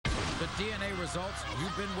DNA results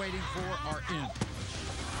you've been waiting for are in.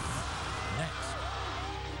 Next.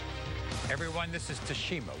 Everyone, this is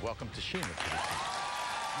Tashima. Welcome, Tashima, to the team.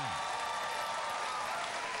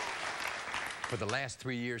 For the last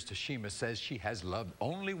 3 years, Tashima says she has loved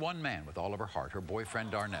only one man with all of her heart, her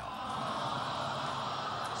boyfriend, Darnell.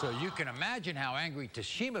 So you can imagine how angry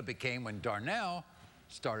Tashima became when Darnell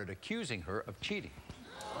started accusing her of cheating.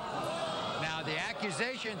 Now, the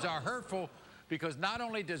accusations are hurtful because not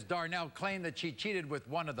only does Darnell claim that she cheated with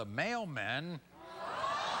one of the mailmen,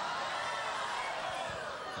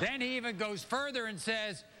 then he even goes further and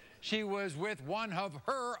says she was with one of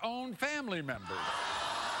her own family members.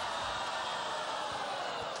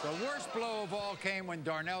 The worst blow of all came when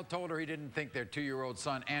Darnell told her he didn't think their 2-year-old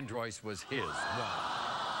son, Androis, was his.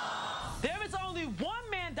 There is only one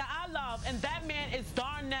man that I love, and that man is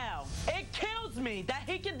Darnell. It kills me that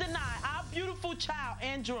he can deny our beautiful child,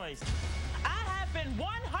 Androis. I have been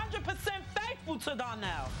 100% faithful to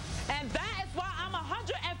Darnell, and that is why I'm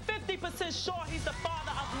 150% sure he's the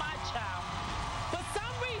father of my child. For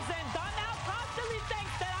some reason, Darnell constantly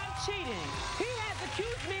thinks that I'm cheating. He has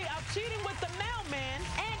accused me of cheating with the mailman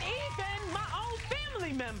and even my own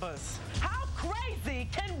family members. How crazy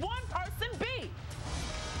can one person be?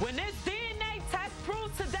 When this DNA test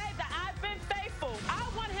proves today that I've been faithful, I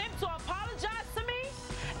want him to apologize to me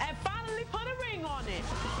and finally put a ring on it.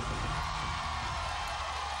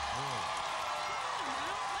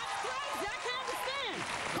 That's crazy. I can't understand.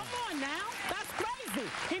 Come on now. That's crazy.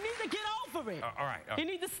 He needs to get over it. All right. He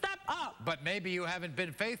needs to step up. But maybe you haven't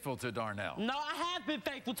been faithful to Darnell. No, I have been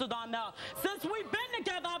faithful to Darnell. Since we've been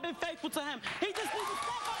together, I've been faithful to him. He just needs to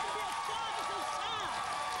step up and be a father to his child.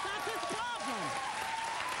 That's his problem.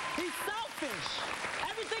 He's selfish.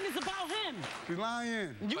 Everything is about him. You're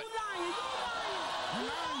lying. You lying. You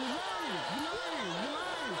lying. You're lying. You're lying.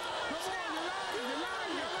 You're lying. You're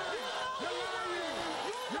lying. Come on, you're lying.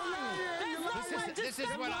 You're lying. You're lying.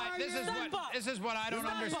 This is what I don't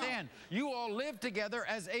understand. You all live together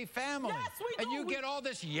as a family. Yes, we do. And you get all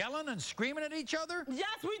this yelling and screaming at each other?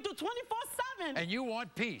 Yes, we do 24/7. And you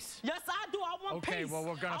want peace? Yes, I do. I want peace. Okay, well,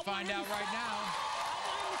 we're going to find out right now.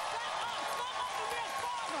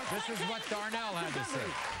 This is what Darnell had to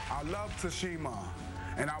say. I love Tashima,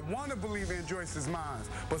 and I want to believe in Joyce's mind,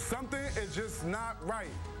 but something is just not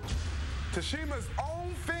right. Tashima's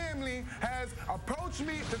own family has approached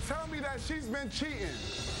me to tell me that she's been cheating.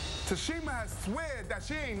 Tashima has sweared that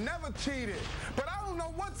she ain't never cheated, but I don't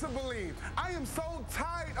know what to believe. I am so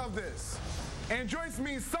tired of this. And Joyce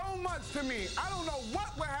means so much to me. I don't know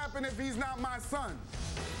what would happen if he's not my son.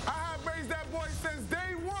 I have raised that boy since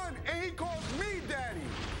day one, and he calls me daddy.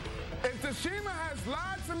 If Tashima has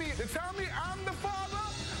lied to me to tell me I'm the father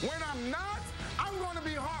when I'm not, I'm going to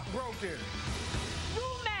be heartbroken.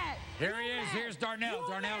 You mad? Here he is. Here's Darnell.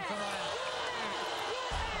 Darnell, come on out.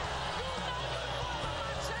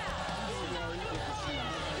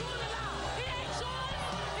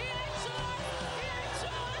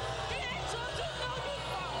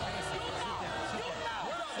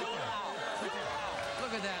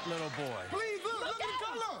 Look at that little boy. Please, look at the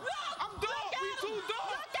color. I'm dark. We too dark.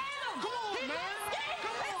 Look at him. Come on, man.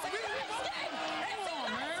 Come on, man. Come on,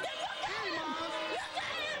 man.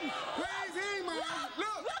 Please, he mine.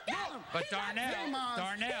 Look. But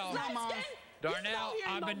Darnell,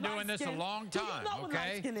 I've been doing this a long time,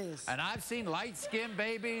 okay? And I've seen light-skinned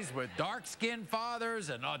babies with dark-skinned fathers,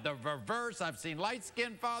 and the reverse, I've seen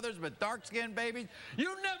light-skinned fathers with dark-skinned babies.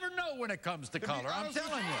 You never know when it comes to color, I'm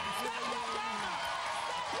telling you.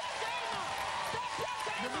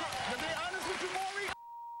 To be honest with you, Maury,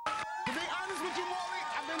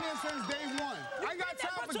 I've been there since day one. I ain't got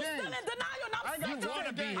time for games. You want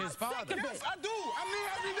to be his father. Yes, I do. I'm there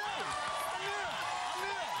every day.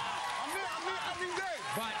 I'm there every day.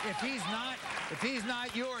 But if he's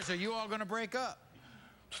not yours, are you all going to break up?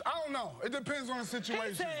 I don't know. It depends on the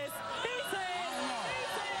situation. He says.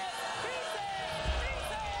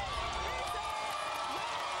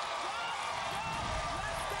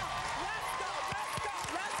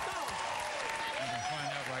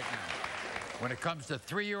 When it comes to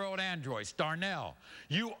 3-year-old Androis, Darnell,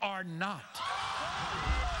 you are not.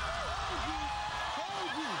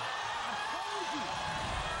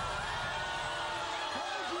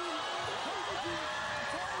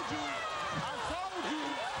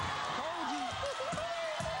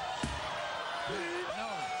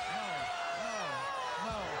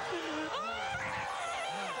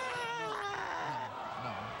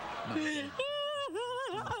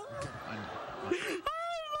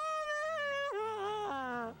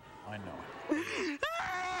 I know it.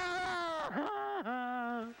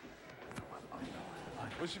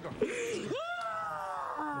 Where's she going?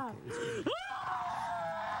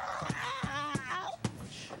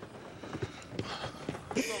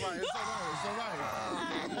 right. It's all right.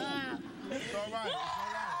 It's all right. It's all right.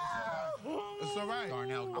 It's all right.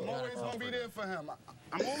 Darnell, I'm always going to be there for him.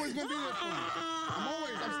 I'm always going to be there for him.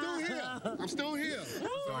 I'm still here. I'm still here.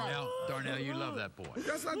 Darnell, you love that boy.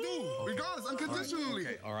 Yes, I do. Regardless, unconditionally.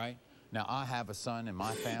 Okay, all right. Now, I have a son in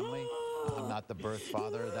my family. I'm not the birth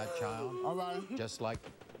father of that child. All right. Just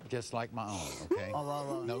like my own, okay? All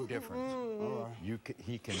right. No difference. All right.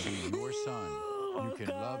 He can be your son. You can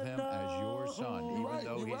love him as your son, even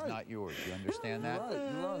though he's not yours. You understand that? You're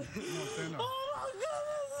right. Come on, stand up.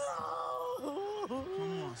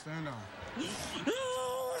 Come on, stand up.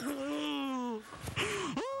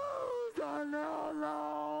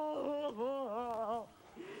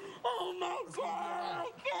 Oh my God!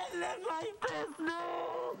 I can't live like this,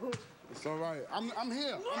 no! It's all right. I'm here. I'm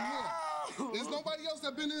here. There's nobody else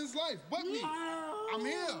that's been in his life but me. I'm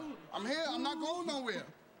here. I'm here. I'm not going nowhere.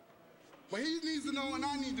 But he needs to know and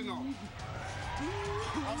I need to know.